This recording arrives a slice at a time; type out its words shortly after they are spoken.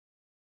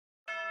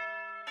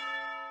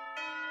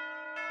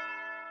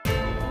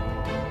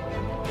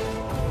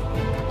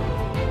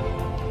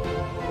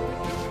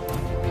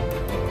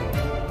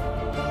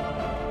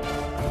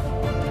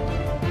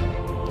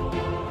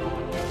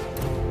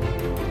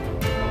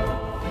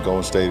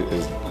Golden State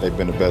they've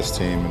been the best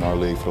team in our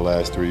league for the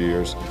last 3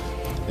 years,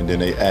 and then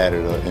they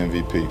added an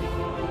MVP.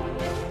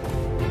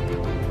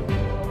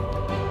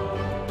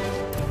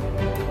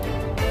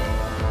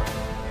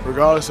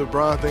 Regardless if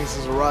Bron thinks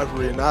it's a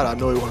rivalry or not, I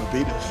know he want to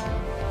beat us,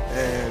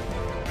 and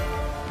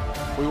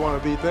we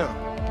want to beat them,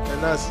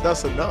 and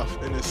that's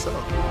enough in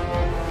itself. Curry,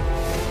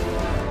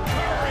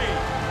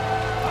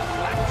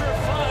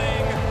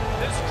 electrifying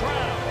this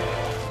crowd.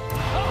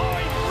 Oh,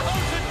 he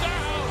throws it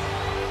down.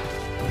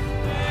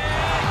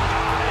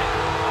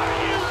 Are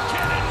you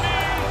kidding me?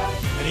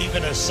 And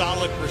even a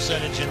solid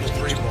percentage in the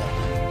three ball.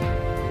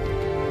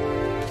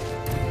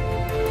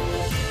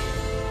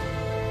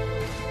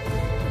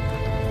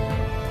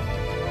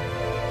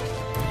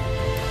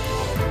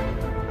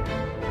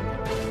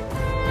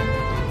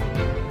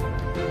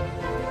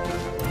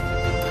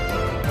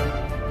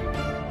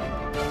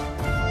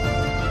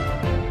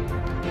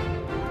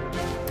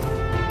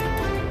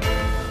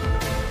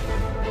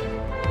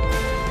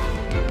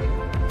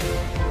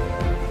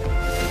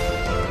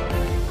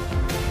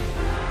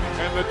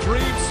 The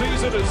dream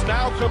season is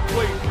now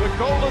complete. The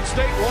Golden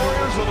State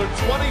Warriors are the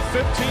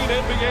 2015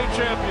 NBA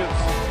champions.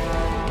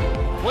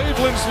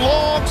 Cleveland's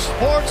long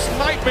sports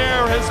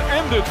nightmare has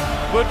ended.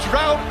 The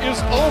drought is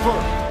over.